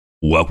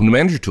Welcome to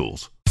Manager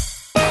Tools.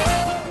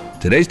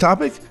 Today's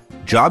topic,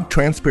 job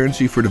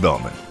transparency for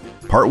development,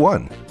 part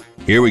 1.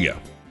 Here we go.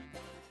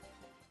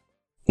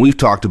 We've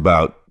talked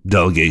about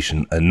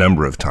delegation a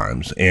number of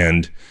times,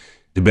 and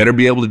to better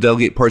be able to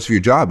delegate parts of your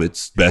job,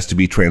 it's best to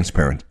be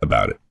transparent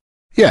about it.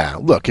 Yeah,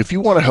 look, if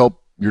you want to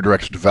help your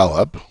directs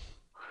develop,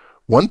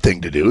 one thing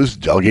to do is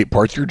delegate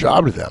parts of your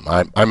job to them.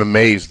 I'm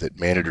amazed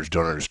that managers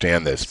don't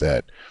understand this,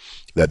 that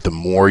the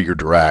more your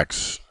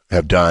directs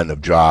have done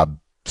of job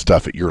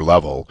stuff at your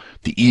level,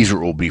 the easier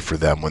it will be for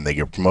them when they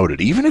get promoted.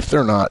 Even if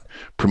they're not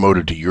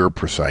promoted to your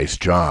precise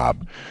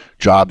job,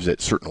 jobs at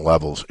certain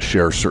levels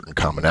share certain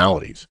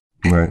commonalities.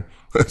 Right.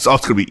 It's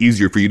also going to be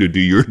easier for you to do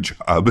your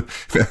job.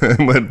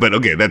 but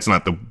okay, that's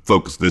not the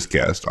focus of this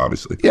cast,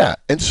 obviously. Yeah,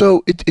 and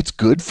so it's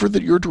good for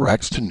your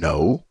directs to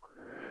know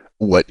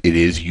what it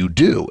is you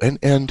do.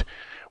 And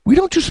we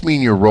don't just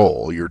mean your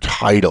role, your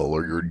title,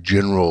 or your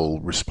general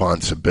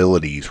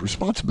responsibilities.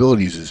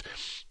 Responsibilities is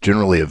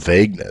generally a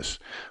vagueness,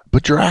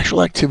 but your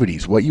actual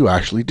activities, what you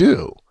actually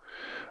do.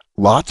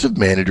 Lots of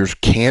managers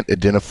can't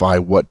identify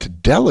what to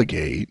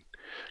delegate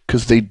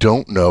because they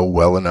don't know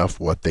well enough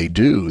what they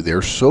do.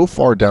 They're so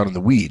far down in the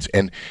weeds.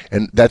 And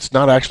that's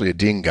not actually a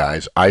ding,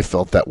 guys. I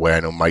felt that way. I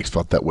know Mike's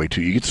felt that way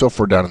too. You get so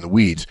far down in the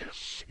weeds,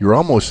 you're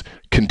almost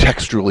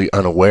contextually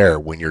unaware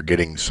when you're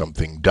getting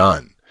something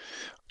done.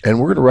 And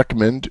we're going to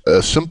recommend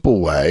a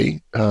simple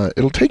way.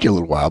 It'll take you a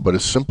little while, but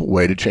a simple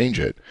way to change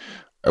it.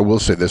 I will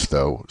say this,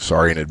 though.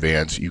 Sorry in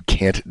advance. You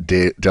can't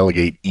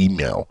delegate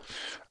email.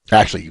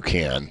 Actually, you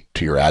can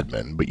to your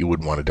admin, but you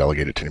wouldn't want to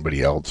delegate it to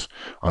anybody else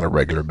on a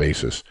regular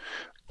basis.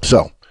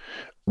 So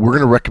we're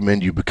going to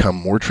recommend you become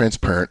more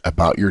transparent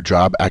about your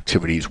job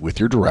activities with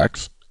your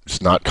directs.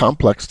 It's not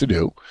complex to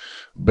do,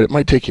 but it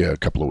might take you a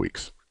couple of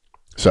weeks.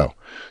 So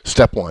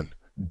step 1,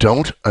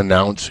 don't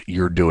announce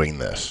you're doing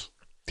this.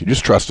 You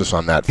just trust us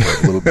on that for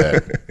a little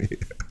bit. Yeah.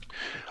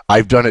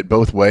 I've done it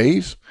both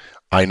ways.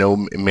 I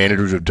know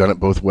managers have done it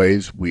both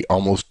ways. We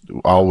almost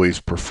always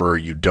prefer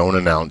you don't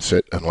announce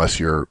it unless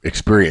you're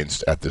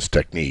experienced at this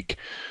technique,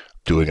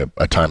 doing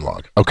a time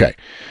log. Okay.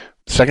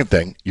 Second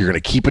thing, you're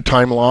going to keep a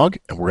time log,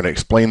 and we're going to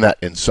explain that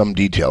in some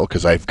detail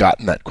because I've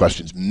gotten that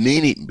question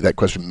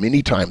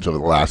many times over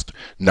the last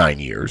 9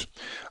 years.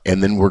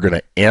 And then we're going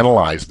to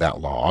analyze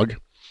that log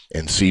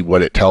and see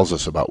what it tells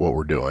us about what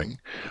we're doing.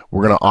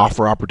 We're going to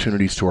offer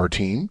opportunities to our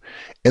team.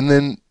 And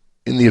then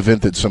in the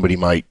event that somebody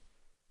might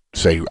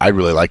say, I'd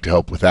really like to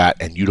help with that,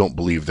 and you don't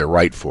believe they're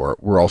right for it,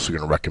 we're also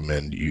going to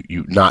recommend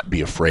you not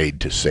be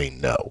afraid to say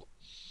no.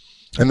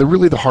 And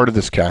the heart of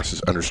this cast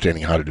is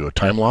understanding how to do a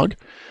time log.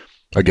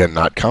 Again,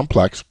 not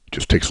complex,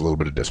 just takes a little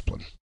bit of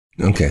discipline.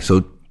 Okay,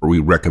 so we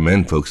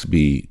recommend folks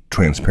be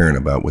transparent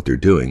about what they're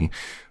doing,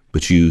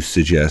 but you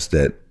suggest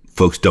that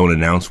folks don't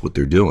announce what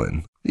they're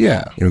doing.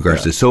 Yeah. In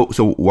regards to this. So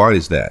why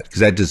is that? Because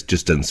that just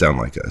doesn't sound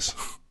like us.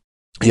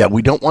 Yeah,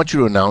 we don't want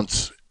you to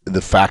announce the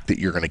fact that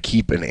you're going to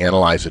keep and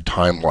analyze a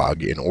time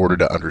log in order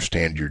to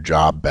understand your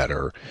job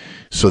better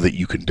so that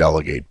you can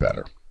delegate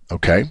better.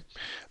 Okay?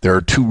 There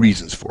are 2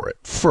 reasons for it.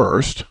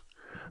 First,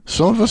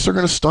 some of us are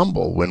going to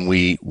stumble when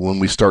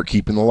we start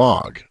keeping the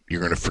log.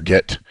 You're going to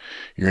forget.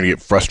 You're going to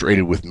get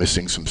frustrated with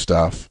missing some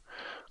stuff.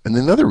 And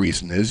then another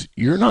reason is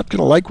you're not going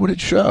to like what it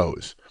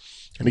shows.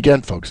 And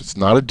again, folks, it's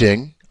not a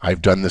ding.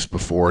 I've done this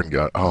before and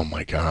gone, oh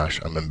my gosh,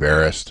 I'm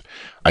embarrassed.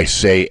 I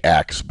say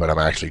X, but I'm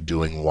actually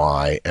doing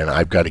Y, and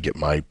I've got to get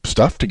my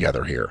stuff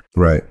together here.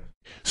 Right.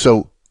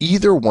 So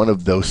either one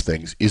of those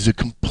things is a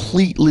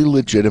completely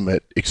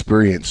legitimate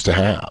experience to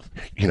have.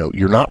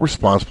 You're not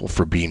responsible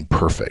for being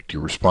perfect.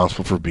 You're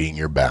responsible for being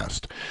your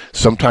best.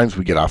 Sometimes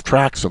we get off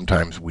track.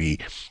 Sometimes we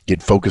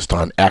get focused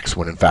on X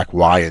when in fact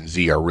Y and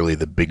Z are really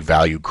the big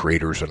value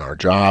creators in our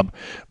job,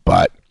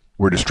 but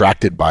we're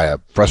distracted by a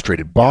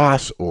frustrated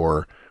boss,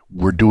 or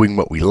we're doing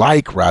what we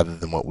like rather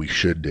than what we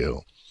should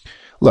do.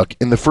 Look,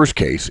 in the first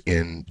case,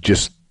 in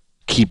just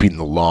keeping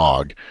the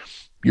log,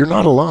 you're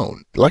not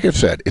alone. Like I've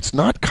said, it's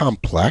not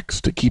complex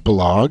to keep a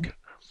log,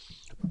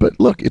 but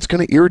look, it's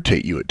going to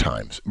irritate you at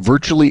times.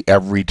 Virtually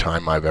every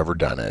time I've ever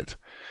done it,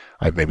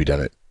 I've maybe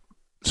done it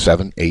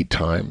 7, 8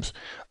 times,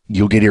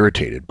 you'll get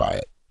irritated by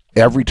it.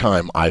 Every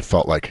time I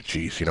felt like,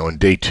 geez, in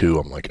day 2,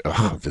 I'm like,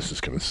 oh, this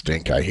is going to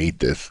stink. I hate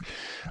this.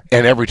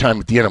 And every time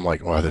at the end, I'm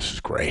like, wow, this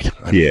is great.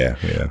 Yeah.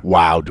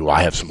 Wow, do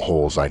I have some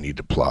holes I need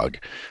to plug?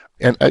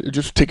 And I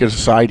just take it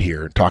aside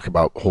here and talk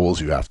about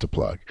holes you have to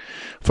plug.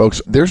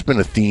 Folks, there's been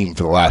a theme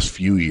for the last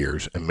few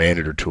years in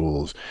Manager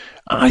Tools.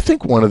 I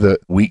think one of the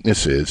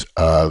weaknesses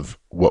of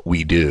what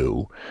we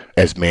do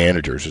as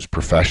managers, as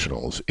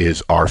professionals,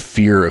 is our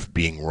fear of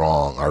being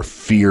wrong, our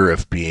fear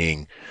of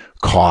being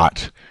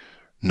caught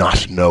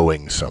not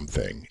knowing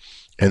something.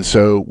 And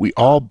so we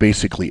all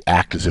basically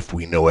act as if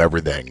we know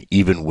everything,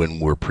 even when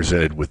we're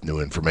presented with new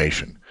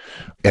information.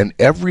 And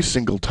every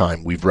single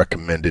time we've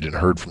recommended and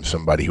heard from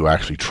somebody who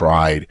actually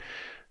tried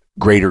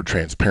greater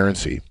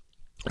transparency,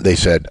 They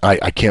said,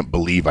 I can't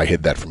believe I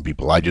hid that from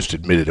people. I just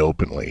admitted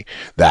openly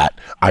that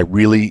I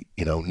really,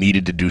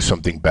 needed to do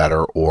something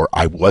better, or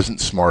I wasn't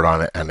smart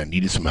on it and I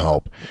needed some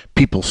help.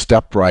 People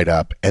stepped right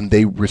up and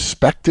they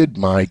respected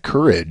my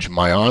courage,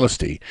 my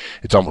honesty.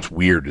 It's almost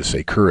weird to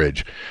say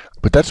courage,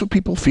 but that's what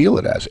people feel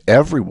it as.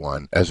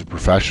 Everyone, as a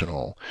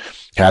professional,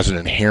 has an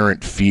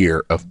inherent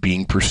fear of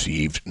being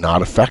perceived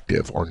not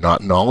effective or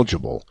not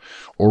knowledgeable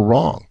or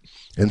wrong.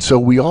 And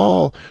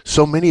so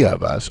so many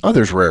of us,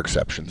 there's rare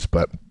exceptions,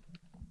 but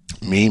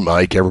me,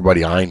 Mike,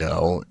 everybody I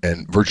know,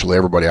 and virtually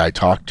everybody I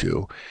talk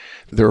to,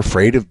 they're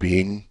afraid of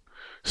being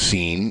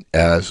seen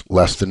as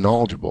less than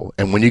knowledgeable.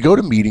 And when you go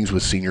to meetings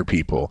with senior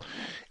people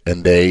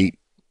and they,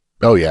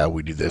 oh yeah,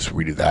 we do this,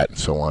 we do that, and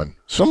so on,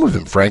 some of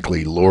them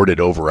frankly lord it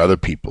over other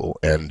people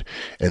and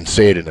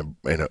say it in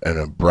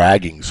a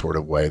bragging sort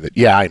of way that,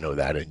 yeah, I know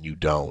that and you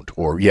don't,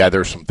 or yeah,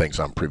 there's some things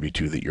I'm privy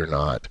to that you're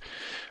not.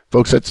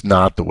 Folks, that's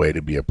not the way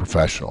to be a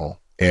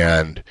professional.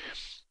 And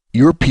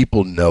your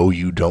people know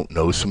you don't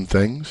know some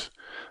things.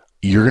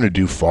 You're going to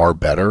do far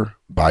better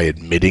by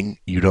admitting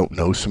you don't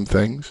know some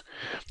things.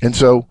 And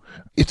so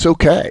it's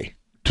okay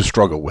to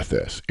struggle with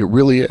this. It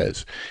really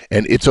is.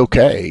 And it's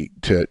okay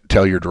to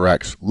tell your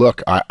directs,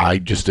 look, I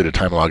just did a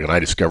time log and I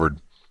discovered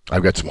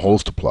I've got some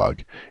holes to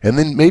plug. And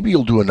then maybe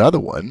you'll do another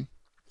one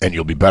and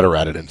you'll be better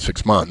at it in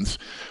 6 months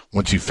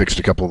once you've fixed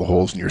a couple of the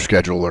holes in your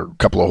schedule or a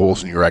couple of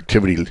holes in your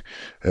activity,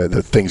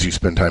 the things you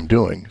spend time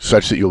doing,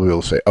 such that you'll be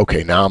able to say,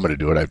 okay, now I'm going to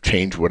do it. I've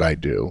changed what I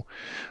do.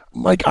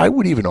 Mike, I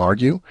would even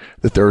argue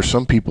that there are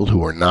some people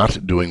who are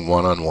not doing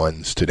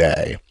one-on-ones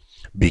today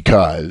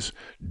because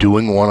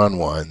doing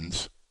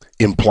one-on-ones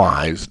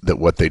implies that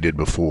what they did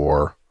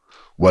before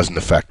wasn't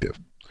effective.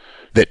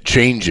 That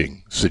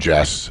changing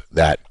suggests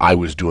that I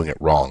was doing it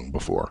wrong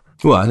before.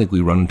 Well, I think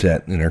we run into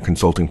that in our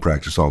consulting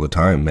practice all the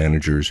time.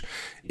 Managers,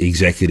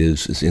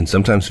 executives, and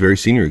sometimes very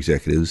senior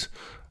executives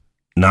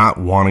not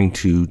wanting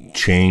to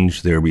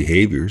change their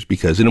behaviors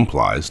because it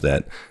implies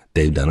that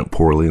they've done it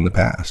poorly in the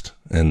past.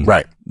 And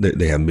right.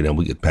 They haven't been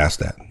able to get past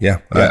that. Yeah.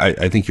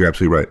 I think you're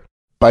absolutely right.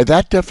 By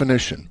that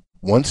definition,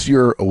 once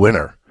you're a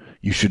winner,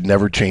 you should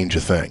never change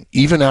a thing,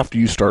 even after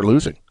you start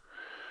losing.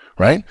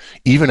 Right?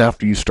 Even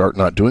after you start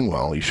not doing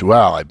well, you should,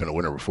 well, I've been a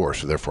winner before,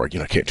 so therefore,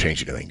 I can't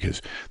change anything because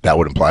that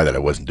would imply that I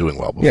wasn't doing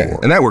well before. Yeah,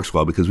 and that works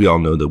well because we all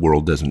know the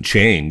world doesn't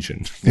change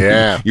and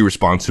your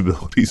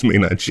responsibilities may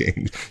not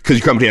change because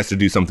your company has to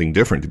do something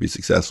different to be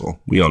successful.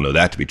 We all know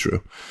that to be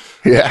true.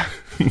 Yeah.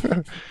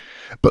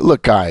 But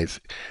look, guys,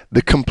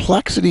 the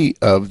complexity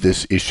of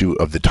this issue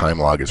of the time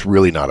log is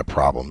really not a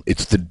problem.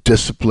 It's the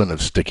discipline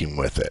of sticking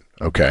with it,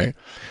 okay?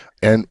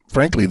 And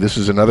frankly, this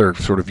is another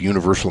sort of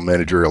universal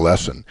managerial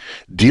lesson.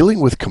 Dealing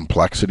with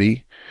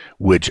complexity,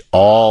 which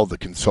all the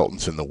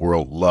consultants in the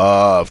world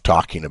love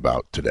talking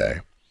about today,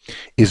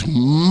 is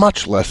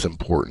much less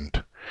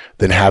important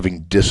than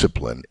having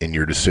discipline in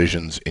your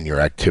decisions, in your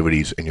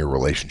activities, in your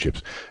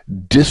relationships.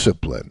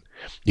 Discipline.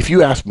 If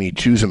you ask me,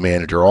 choose a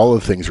manager, all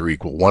of the things are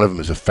equal. One of them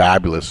is a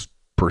fabulous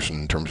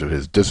person in terms of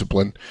his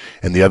discipline,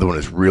 and the other one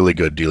is really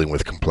good dealing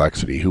with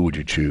complexity. Who would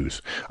you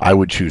choose? I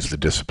would choose the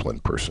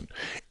disciplined person.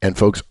 And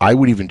folks, I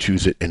would even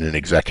choose it in an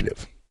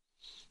executive.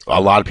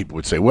 A lot of people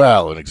would say,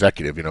 well, an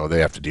executive, they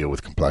have to deal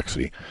with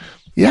complexity.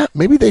 Yeah,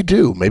 maybe they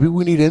do. Maybe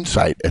we need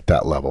insight at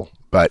that level.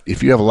 But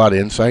if you have a lot of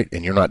insight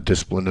and you're not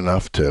disciplined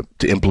enough to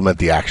implement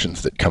the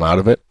actions that come out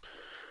of it,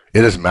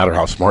 it doesn't matter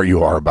how smart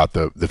you are about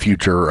the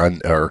future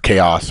or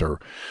chaos or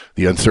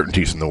the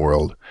uncertainties in the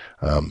world.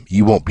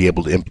 You won't be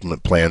able to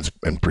implement plans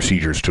and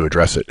procedures to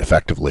address it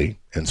effectively.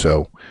 And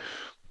so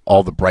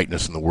all the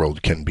brightness in the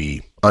world can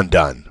be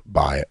undone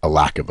by a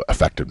lack of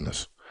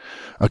effectiveness.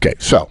 Okay,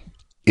 so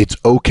it's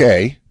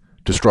okay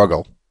to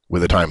struggle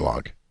with a time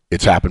log.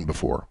 It's happened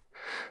before.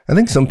 I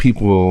think some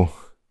people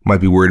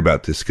might be worried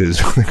about this because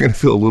they're going to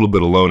feel a little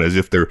bit alone, as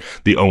if they're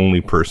the only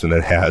person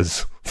that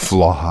has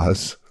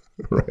flaws,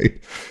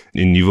 right?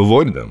 And you've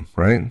avoided them,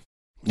 right?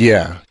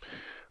 Yeah.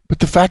 But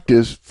the fact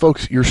is,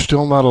 folks, you're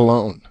still not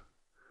alone.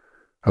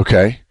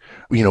 Okay?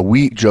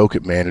 We joke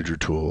at Manager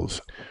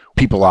Tools.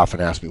 People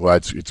often ask me, well,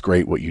 it's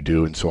great what you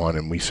do and so on.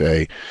 And we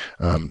say,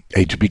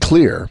 hey, to be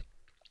clear,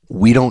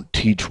 we don't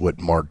teach what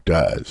Mark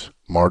does.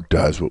 Mark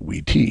does what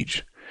we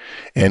teach.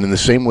 And in the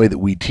same way that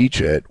we teach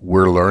it,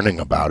 we're learning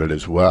about it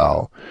as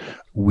well.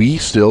 We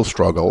still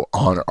struggle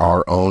on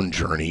our own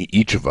journey.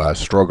 Each of us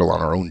struggle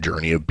on our own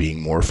journey of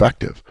being more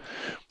effective.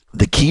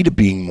 The key to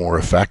being more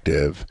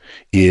effective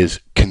is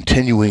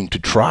continuing to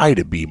try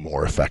to be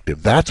more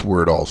effective. That's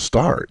where it all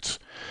starts.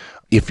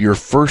 If your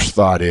first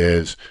thought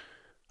is,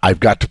 I've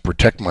got to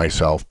protect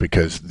myself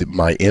because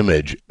my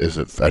image as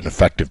an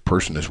effective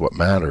person is what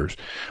matters,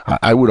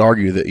 I would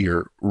argue that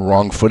you're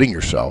wrong-footing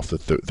yourself,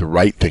 that the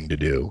right thing to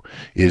do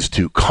is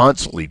to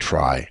constantly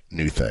try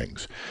new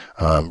things.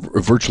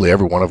 Virtually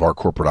every one of our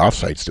corporate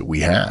offsites that we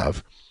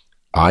have,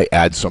 I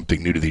add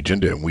something new to the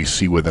agenda and we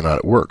see whether or not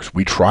it works.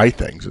 We try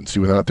things and see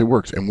whether or not they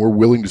works, and we're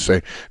willing to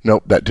say,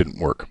 nope, that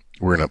didn't work.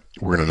 We're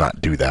gonna not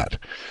do that.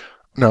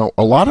 Now,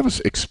 a lot of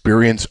us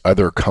experience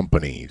other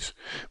companies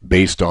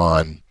based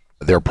on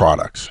their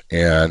products.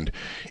 And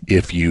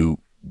if you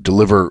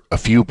deliver a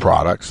few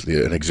products.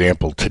 An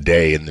example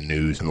today in the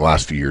news in the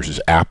last few years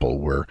is Apple,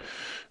 where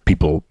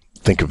people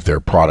think of their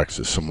products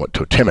as somewhat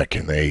totemic,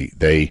 and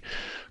they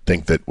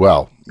think that,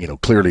 well,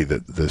 clearly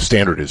the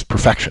standard is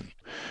perfection.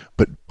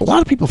 But a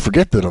lot of people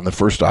forget that on the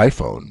first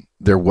iPhone,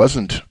 there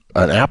wasn't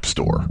an app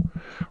store,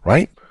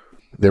 right?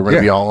 They were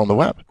going to be all on the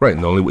web. Right.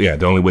 And the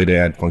only way to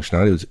add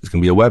functionality is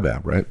going to be a web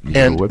app, right?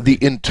 And the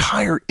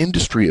entire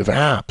industry of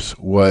apps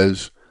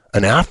was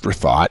an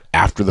afterthought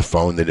after the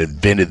phone that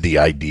invented the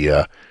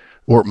idea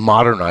or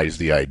modernized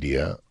the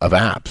idea of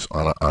apps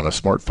on a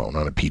smartphone,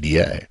 on a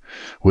PDA,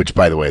 which,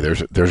 by the way,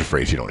 there's a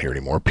phrase you don't hear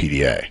anymore,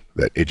 PDA,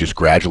 that it just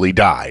gradually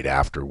died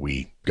after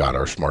we got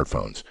our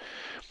smartphones.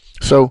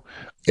 So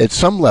at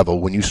some level,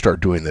 when you start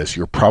doing this,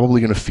 you're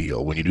probably going to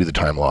feel, when you do the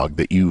time log,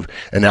 that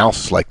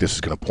analysis like this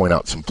is going to point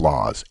out some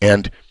flaws,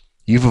 and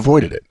you've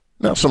avoided it.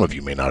 Now, some of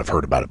you may not have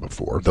heard about it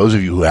before. Those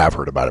of you who have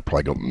heard about it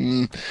probably go,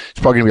 it's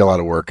probably going to be a lot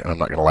of work, and I'm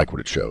not going to like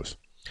what it shows.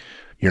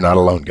 You're not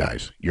alone,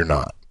 guys. You're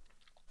not.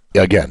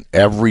 Again,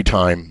 every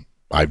time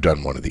I've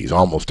done one of these,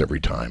 almost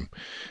every time,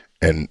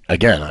 and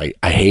again,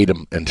 I hate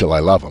them until I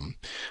love them,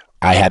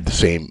 I had the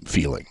same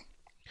feeling.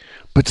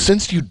 But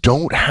since you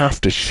don't have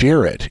to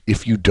share it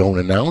if you don't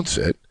announce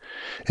it,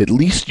 at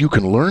least you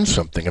can learn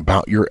something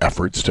about your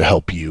efforts to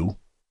help you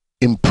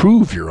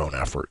improve your own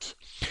efforts.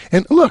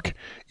 And look,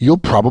 you'll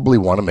probably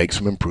want to make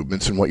some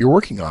improvements in what you're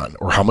working on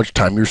or how much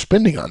time you're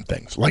spending on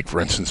things, like, for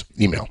instance,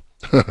 email.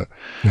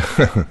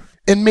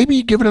 And maybe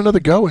you give it another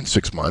go in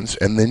 6 months,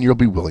 and then you'll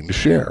be willing to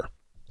share.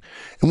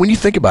 And when you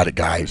think about it,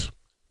 guys,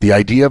 the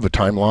idea of a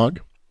time log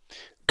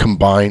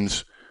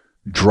combines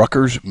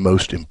Drucker's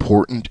most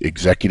important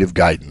executive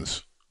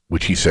guidance,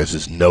 which he says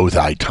is know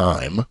thy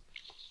time,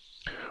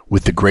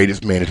 with the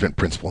greatest management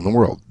principle in the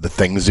world. The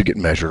things that get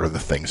measured are the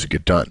things that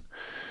get done,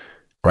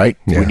 right?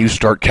 Yeah. When you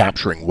start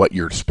capturing what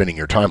you're spending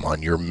your time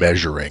on, you're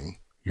measuring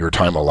your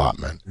time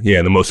allotment.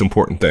 Yeah, the most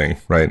important thing,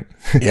 right?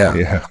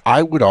 Yeah.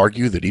 I would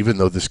argue that even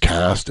though this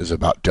cast is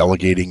about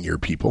delegating to your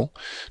people,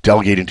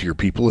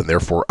 and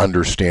therefore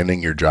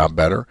understanding your job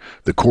better,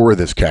 the core of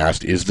this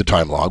cast is the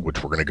time log,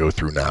 which we're going to go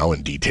through now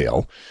in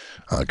detail,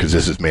 because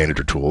this is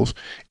Manager Tools.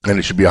 And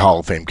it should be a Hall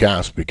of Fame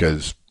cast,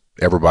 because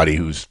everybody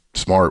who's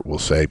smart will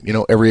say,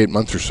 every 8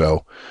 months or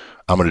so,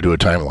 I'm going to do a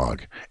time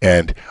log.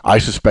 And I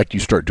suspect you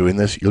start doing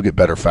this, you'll get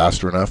better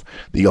faster enough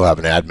that you'll have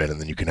an admin, and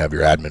then you can have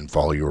your admin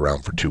follow you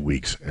around for 2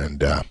 weeks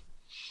and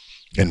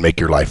make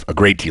your life a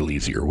great deal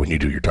easier when you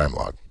do your time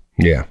log.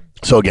 Yeah.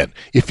 So again,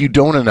 if you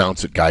don't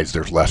announce it, guys,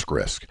 there's less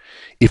risk.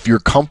 If you're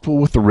comfortable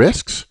with the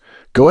risks,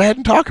 go ahead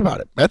and talk about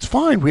it. That's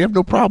fine. We have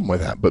no problem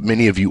with that. But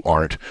many of you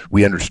aren't.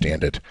 We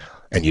understand it,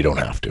 and you don't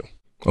have to.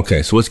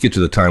 Okay, so let's get to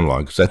the time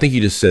log. So I think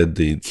you just said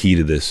the key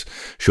to this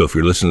show. If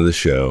you're listening to the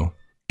show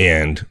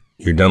and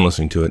you're done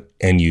listening to it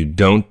and you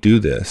don't do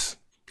this,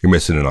 you're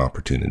missing an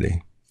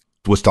opportunity.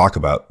 Let's talk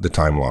about the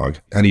time log.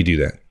 How do you do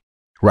that?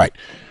 Right.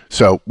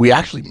 So we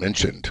actually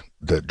mentioned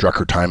the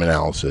Drucker time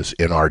analysis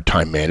in our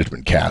time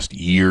management cast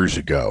years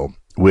ago,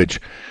 which,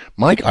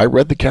 Mike, I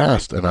read the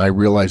cast and I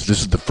realized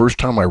this is the first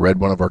time I read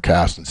one of our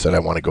casts and said I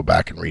want to go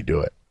back and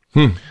redo it.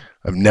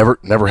 I've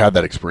never had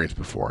that experience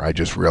before. I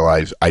just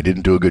realized I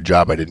didn't do a good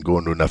job. I didn't go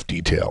into enough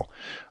detail,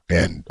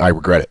 and I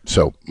regret it.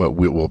 So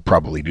we'll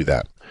probably do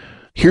that.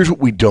 Here's what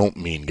we don't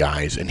mean,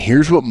 guys, and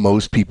here's what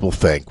most people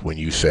think when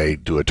you say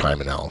do a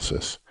time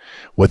analysis.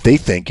 What they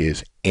think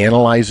is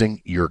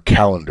analyzing your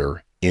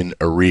calendar in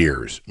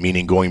arrears,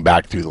 meaning going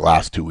back through the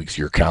last 2 weeks of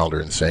your calendar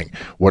and saying,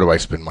 what do I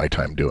spend my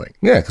time doing?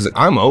 Yeah, because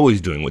I'm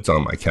always doing what's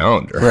on my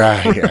calendar.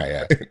 Right,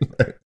 yeah.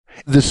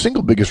 The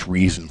single biggest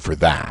reason for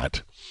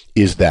that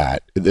is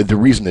that the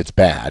reason it's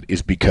bad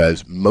is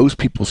because most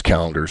people's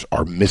calendars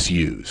are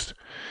misused.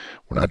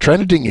 We're not trying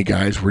to ding you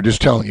guys. We're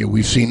just telling you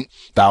we've seen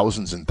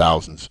thousands and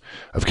thousands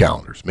of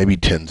calendars, maybe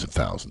tens of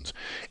thousands,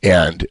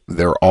 and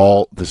they're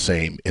all the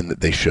same in that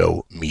they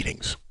show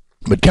meetings.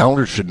 But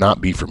calendars should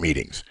not be for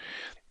meetings.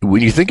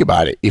 When you think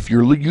about it, if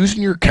you're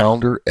using your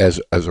calendar as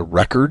a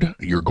record,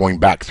 you're going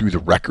back through the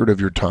record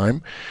of your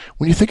time.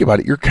 When you think about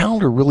it, your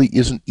calendar really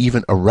isn't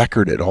even a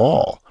record at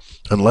all,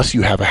 unless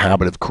you have a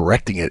habit of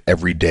correcting it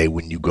every day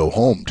when you go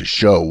home to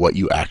show what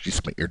you actually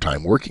spent your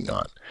time working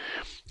on.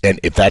 And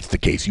if that's the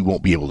case, you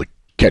won't be able to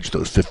catch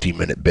those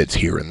 15-minute bits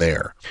here and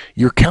there.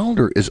 Your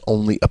calendar is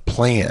only a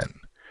plan.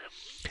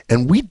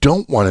 And we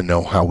don't want to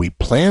know how we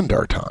planned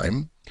our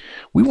time.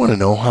 We want to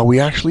know how we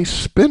actually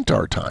spent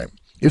our time.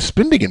 If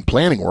spending and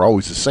planning were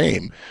always the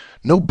same,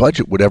 no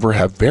budget would ever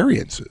have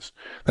variances.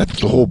 That's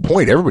the whole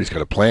point. Everybody's got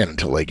to plan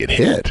until they get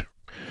hit.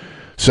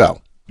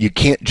 So you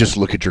can't just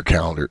look at your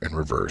calendar in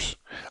reverse.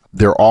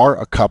 There are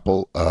a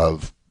couple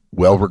of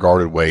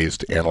well-regarded ways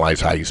to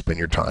analyze how you spend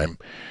your time.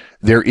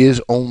 There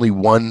is only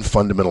one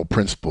fundamental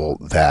principle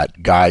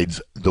that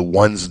guides the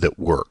ones that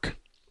work,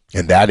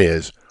 and that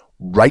is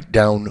write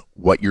down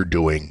what you're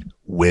doing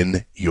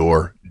when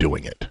you're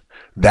doing it.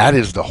 That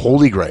is the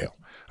holy grail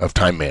of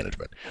time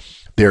management.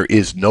 There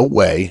is no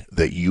way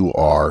that you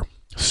are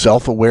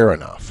self-aware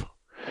enough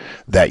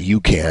that you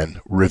can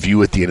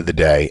review at the end of the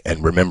day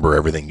and remember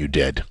everything you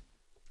did.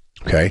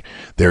 Okay.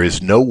 There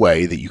is no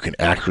way that you can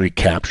actually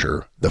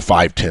capture the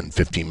 5, 10,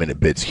 15-minute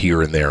bits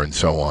here and there and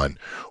so on,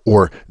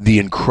 or the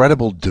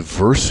incredible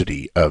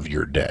diversity of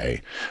your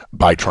day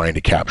by trying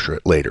to capture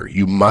it later.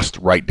 You must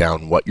write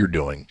down what you're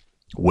doing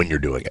when you're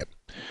doing it.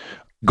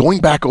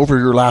 Going back over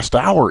your last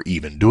hour,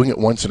 even doing it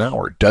once an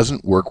hour,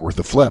 doesn't work worth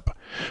a flip.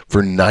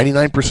 For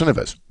 99% of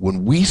us,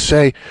 when we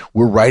say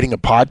we're writing a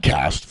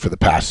podcast for the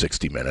past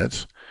 60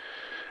 minutes,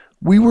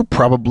 we were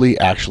probably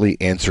actually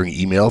answering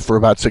email for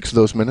about 6 of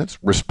those minutes,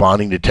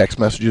 responding to text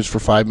messages for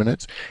 5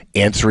 minutes,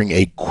 answering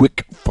a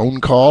quick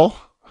phone call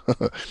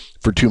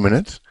for 2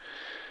 minutes.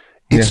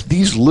 It's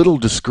these little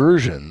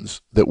discursions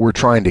that we're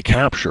trying to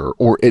capture,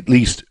 or at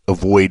least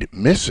avoid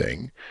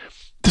missing,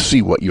 to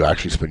see what you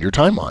actually spend your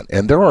time on.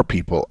 And there are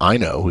people I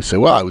know who say,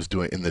 well, I was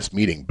doing it in this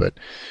meeting, but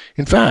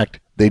in fact,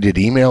 they did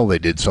email, they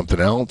did something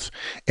else,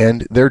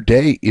 and their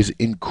day is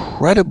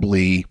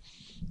incredibly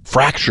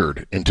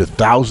fractured into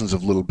thousands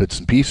of little bits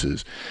and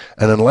pieces.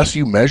 And unless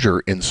you measure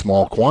in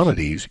small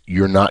quantities,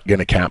 you're not going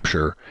to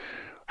capture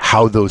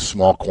how those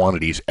small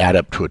quantities add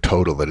up to a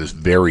total that is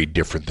very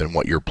different than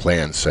what your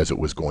plan says it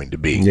was going to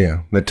be.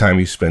 Yeah, the time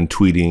you spend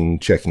tweeting,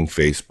 checking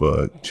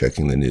Facebook,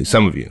 checking the news.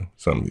 Some of you.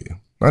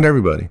 Not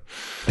everybody.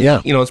 Yeah.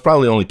 It's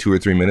probably only 2 or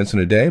 3 minutes in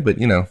a day, but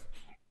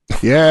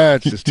Yeah,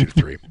 it's just 2,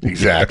 3.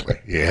 Exactly.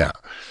 Yeah.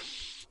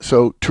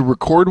 So to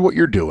record what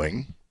you're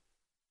doing,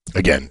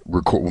 again,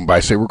 when I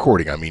say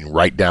recording, I mean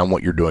write down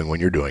what you're doing when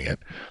you're doing it.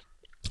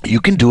 You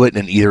can do it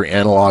in either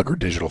analog or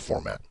digital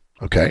format,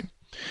 okay?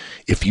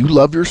 If you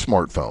love your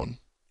smartphone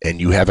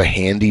and you have a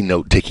handy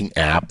note-taking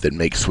app that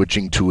makes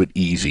switching to it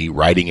easy,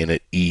 writing in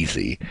it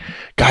easy,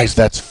 guys,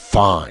 that's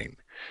fine.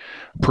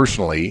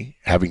 Personally,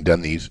 having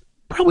done these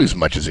probably as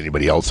much as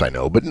anybody else I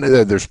know, but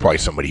there's probably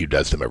somebody who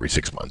does them every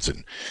 6 months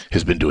and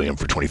has been doing them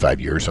for 25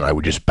 years, and I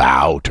would just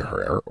bow to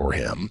her or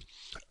him.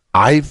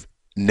 I've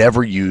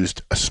never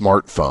used a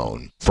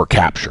smartphone for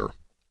capture.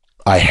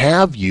 I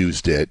have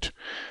used it,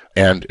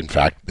 and in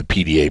fact, the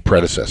PDA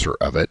predecessor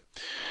of it,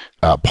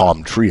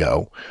 Palm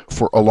Trio,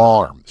 for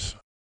alarms,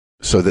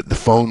 so that the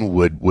phone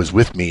was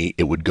with me,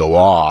 it would go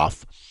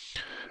off,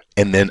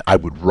 and then I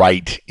would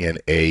write in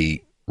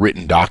a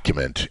written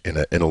document in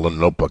a little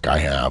notebook I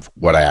have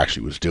what I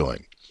actually was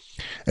doing.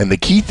 And the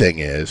key thing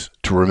is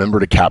to remember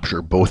to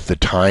capture both the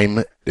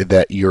time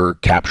that you're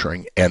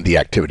capturing and the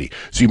activity.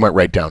 So you might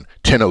write down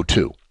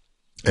 10:02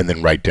 and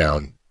then write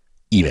down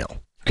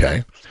email,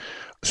 okay?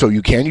 So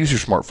you can use your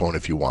smartphone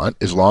if you want,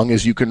 as long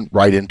as you can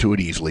write into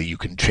it easily. You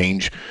can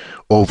change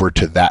over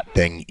to that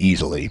thing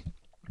easily.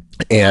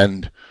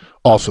 And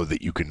also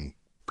that you can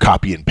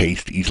copy and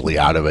paste easily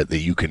out of it, that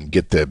you can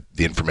get the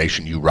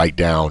information you write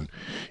down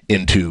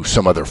into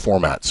some other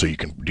format so you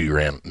can do your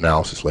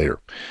analysis later.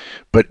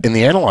 But in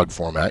the analog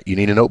format, you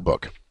need a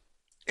notebook,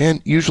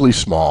 and usually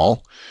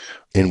small,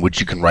 in which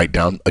you can write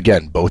down,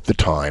 again, both the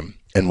time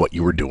and what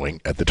you were doing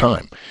at the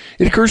time.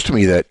 It occurs to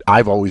me that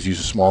I've always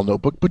used a small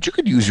notebook, but you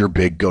could use your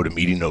big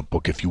GoToMeeting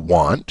notebook if you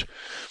want.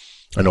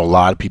 I know a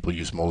lot of people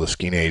use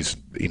Moleskines,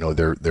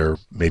 they're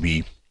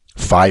maybe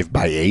 5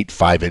 by 8,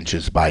 5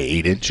 inches by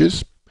 8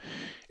 inches.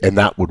 And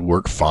that would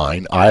work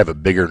fine. I have a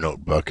bigger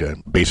notebook,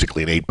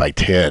 basically an 8 by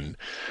 10,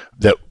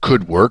 that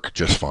could work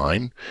just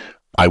fine.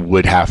 I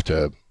would have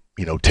to,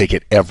 take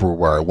it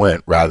everywhere I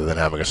went rather than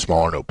having a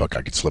smaller notebook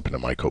I could slip into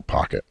my coat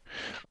pocket.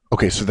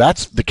 Okay, so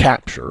that's the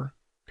capture.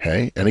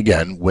 Okay, and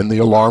again, when the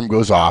alarm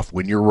goes off,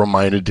 when you're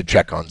reminded to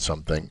check on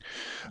something,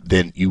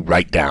 then you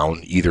write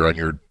down either on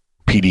your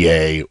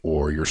PDA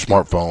or your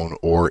smartphone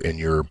or in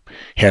your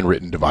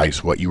handwritten device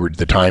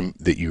the time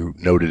that you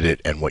noted it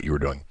and what you were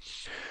doing.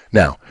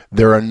 Now,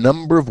 there are a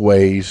number of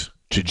ways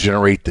to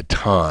generate the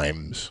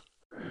times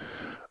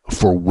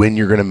for when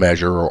you're going to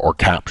measure or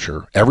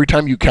capture. Every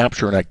time you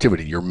capture an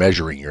activity, you're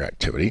measuring your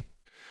activity.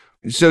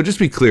 So just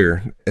to be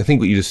clear, I think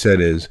what you just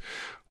said is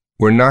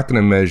we're not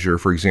going to measure,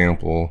 for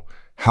example,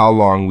 how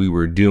long we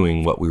were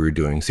doing what we were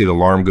doing. See, the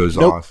alarm goes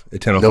off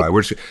at 10:05.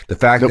 Nope. The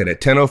fact that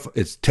at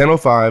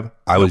 10:05,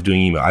 I was doing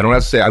email. I don't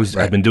have to say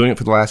I've been doing it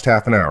for the last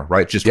half an hour,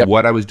 right? Just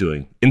what I was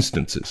doing,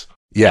 instances.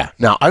 Yeah.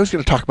 Now, I was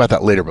going to talk about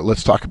that later, but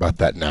let's talk about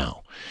that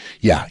now.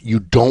 Yeah, you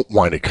don't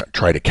want to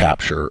try to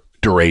capture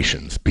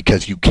durations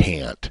because you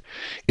can't.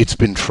 It's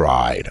been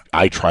tried.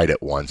 I tried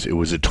it once. It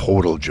was a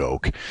total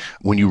joke.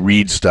 When you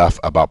read stuff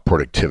about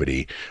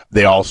productivity,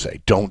 they all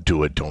say, don't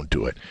do it, don't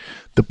do it.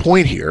 The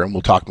point here, and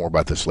we'll talk more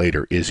about this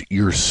later, is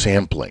you're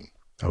sampling.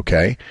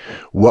 Okay,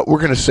 what we're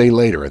going to say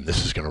later, and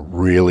this is going to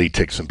really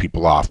tick some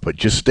people off, but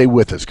just stay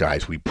with us,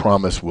 guys. We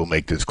promise we'll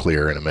make this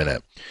clear in a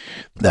minute,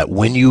 that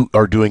when you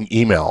are doing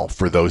email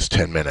for those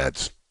 10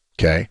 minutes,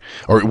 okay,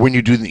 or when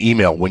you do the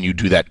email, when you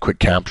do that quick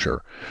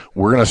capture,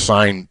 we're going to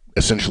assign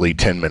essentially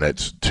 10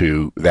 minutes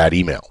to that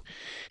email.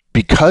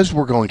 Because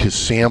we're going to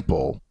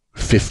sample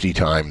 50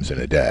 times in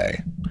a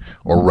day,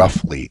 or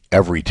roughly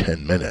every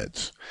 10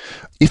 minutes,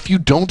 if you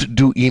don't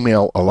do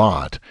email a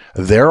lot,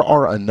 there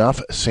are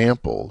enough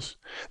samples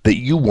that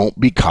you won't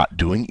be caught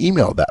doing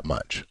email that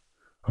much.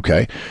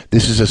 Okay?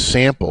 This is a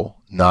sample,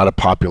 not a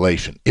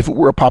population. If it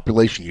were a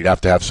population, you'd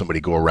have to have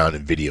somebody go around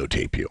and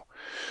videotape you.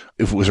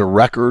 if it was a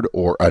record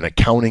or an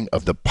accounting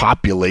of the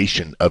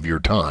population of your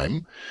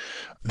time,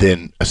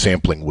 then a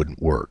sampling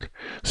wouldn't work.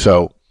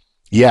 So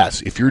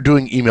yes, if you're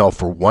doing email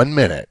for 1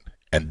 minute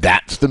and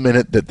that's the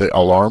minute that the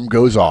alarm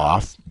goes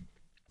off,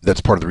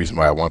 that's part of the reason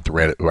why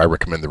I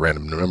recommend the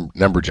random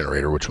number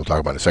generator, which we'll talk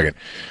about in a second.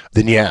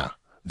 Then yeah,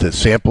 the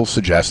sample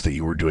suggests that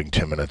you were doing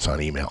 10 minutes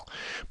on email.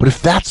 But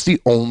if that's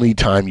the only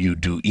time you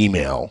do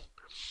email,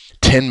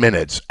 10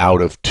 minutes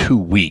out of 2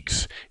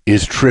 weeks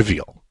is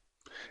trivial.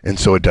 And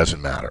so it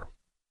doesn't matter.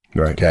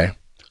 Right. Okay.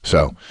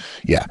 So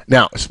yeah.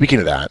 Now, speaking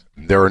of that,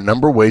 there are a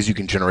number of ways you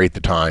can generate the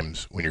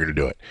times when you're going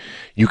to do it.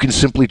 You can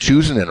simply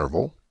choose an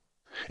interval,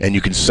 and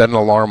you can set an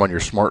alarm on your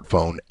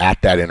smartphone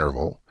at that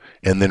interval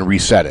and then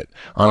reset it.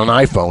 On an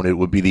iPhone, it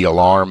would be the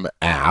alarm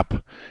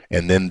app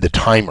and then the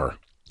timer,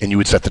 and you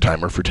would set the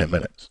timer for 10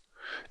 minutes.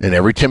 And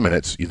every 10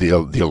 minutes, the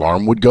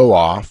alarm would go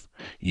off,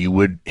 you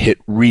would hit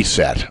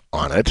reset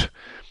on it,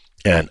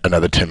 and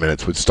another 10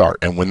 minutes would start.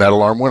 And when that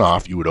alarm went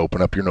off, you would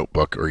open up your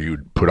notebook or you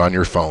would put on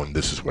your phone,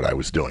 this is what I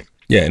was doing.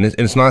 Yeah, and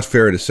it's not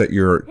fair to set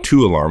your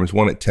 2 alarms,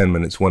 one at 10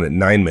 minutes, one at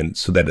 9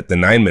 minutes, so that at the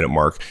 9-minute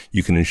mark,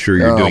 you can ensure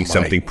you're doing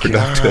something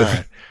productive.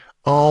 God.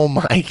 Oh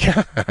my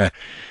God.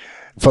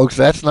 Folks,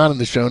 that's not in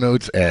the show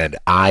notes, and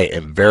I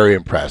am very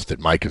impressed that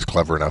Mike is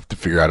clever enough to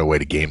figure out a way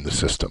to game the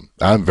system.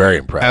 I'm very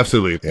impressed.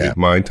 Absolutely. Yeah.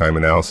 My time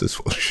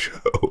analysis will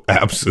show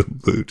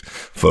absolute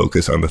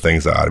focus on the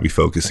things I ought to be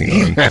focusing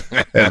on,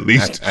 at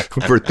least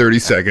for 30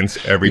 seconds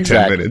every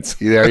 10 minutes.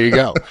 There you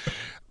go.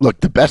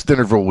 Look, the best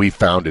interval we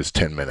found is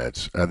 10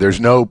 minutes.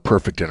 There's no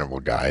perfect interval,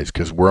 guys,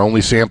 because we're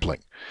only sampling.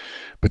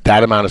 But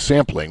that amount of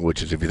sampling,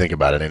 which is, if you think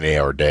about it, an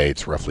 8-hour day,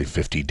 it's roughly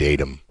 50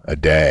 datum a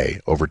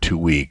day over 2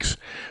 weeks,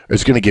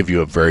 is going to give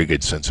you a very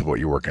good sense of what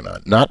you're working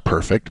on. Not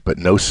perfect, but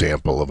no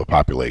sample of a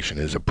population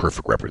is a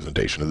perfect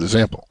representation of the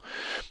sample.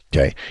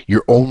 Okay,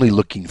 you're only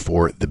looking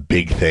for the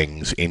big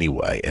things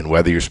anyway, and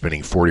whether you're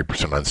spending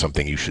 40% on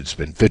something you should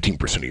spend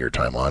 15% of your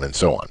time on, and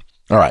so on.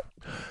 All right.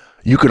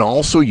 You can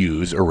also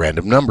use a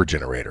random number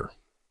generator.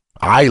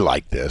 I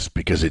like this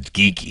because it's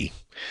geeky.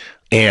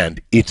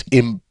 And it's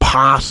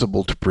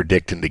impossible to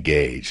predict and to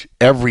gauge.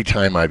 Every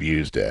time I've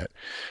used it,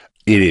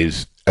 it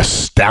is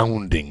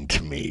astounding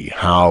to me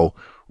how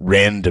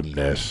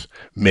randomness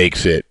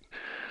makes it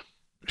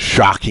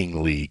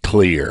shockingly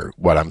clear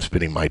what I'm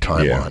spending my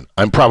time on.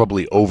 I'm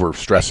probably over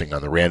stressing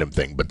on the random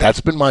thing, but that's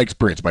been my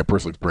experience, my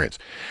personal experience.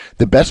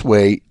 The best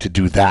way to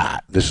do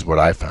that, this is what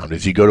I found,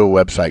 is you go to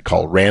a website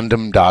called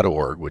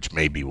random.org, which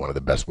may be one of the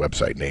best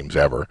website names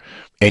ever,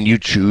 and you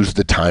choose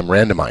the time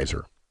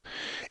randomizer.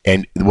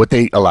 And what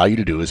they allow you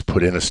to do is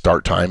put in a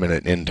start time and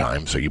an end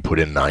time. So you put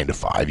in 9 to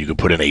 5. You could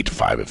put in 8 to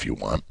 5 if you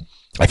want.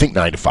 I think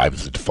 9 to 5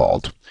 is the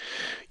default.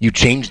 You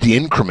change the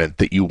increment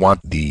that you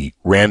want the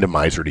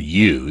randomizer to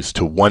use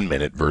to 1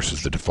 minute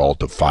versus the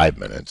default of 5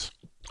 minutes.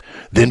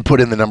 Then put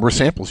in the number of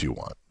samples you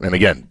want. And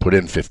again, put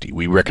in 50.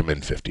 We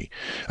recommend 50.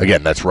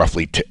 Again, that's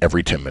roughly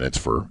every 10 minutes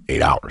for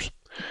 8 hours.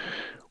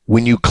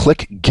 When you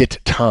click Get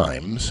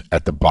Times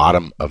at the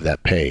bottom of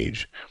that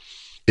page,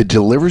 it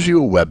delivers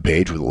you a web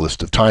page with a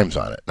list of times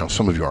on it. Now,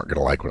 some of you aren't going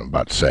to like what I'm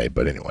about to say,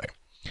 but anyway.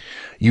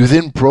 You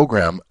then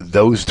program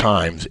those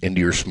times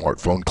into your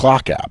smartphone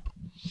clock app.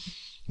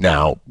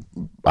 Now,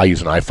 I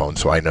use an iPhone,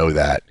 so I know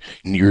that.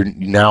 You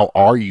now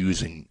are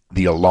using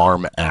the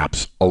alarm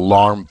app's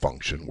alarm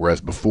function,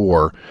 whereas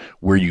before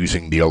we're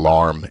using the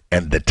alarm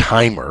and the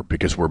timer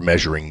because we're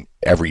measuring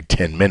every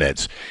 10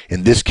 minutes.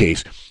 In this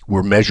case,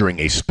 we're measuring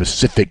a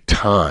specific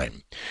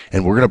time,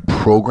 and we're going to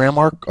program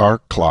our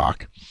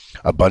clock,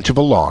 a bunch of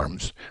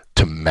alarms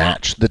to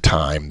match the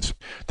times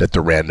that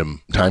the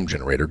random time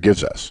generator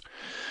gives us.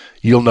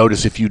 You'll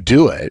notice if you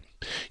do it,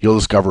 you'll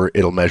discover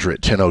it'll measure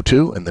at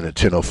 10:02 and then at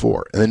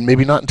 10:04, and then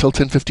maybe not until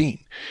 10:15,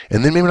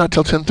 and then maybe not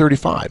until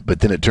 10:35, but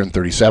then at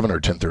 10:37 or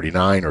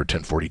 10:39 or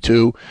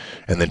 10:42,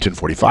 and then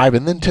 10:45,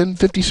 and then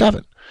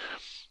 10:57.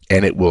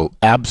 And it will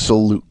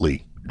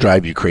absolutely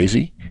drive you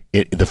crazy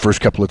the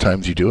first couple of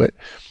times you do it,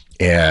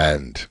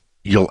 and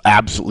you'll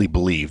absolutely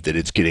believe that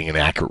it's getting an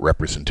accurate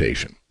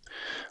representation,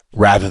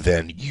 rather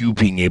than you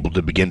being able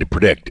to begin to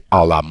predict,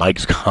 a la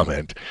Mike's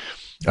comment,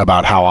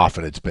 about how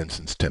often it's been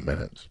since 10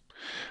 minutes.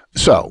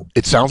 So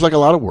it sounds like a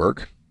lot of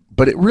work,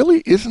 but it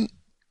really isn't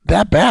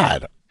that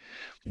bad.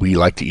 We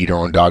like to eat our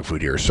own dog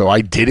food here, so I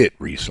did it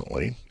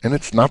recently, and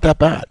it's not that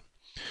bad.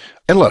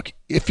 And look,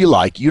 if you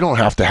like, you don't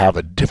have to have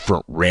a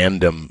different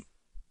random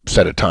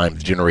set of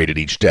times generated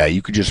each day.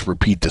 You could just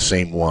repeat the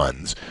same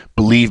ones.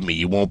 Believe me,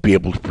 you won't be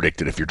able to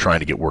predict it if you're trying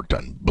to get work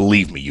done.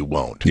 Believe me, you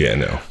won't. Yeah,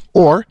 no.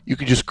 Or you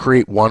could just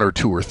create 1 or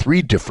 2 or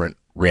 3 different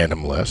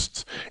random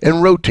lists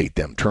and rotate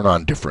them, turn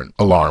on different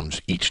alarms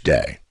each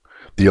day.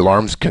 The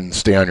alarms can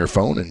stay on your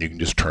phone, and you can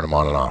just turn them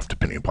on and off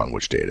depending upon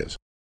which day it is.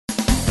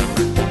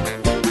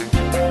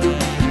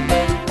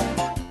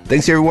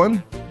 Thanks,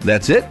 everyone.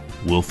 That's it.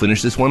 We'll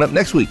finish this one up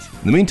next week.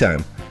 In the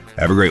meantime,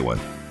 have a great one.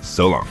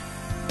 So long.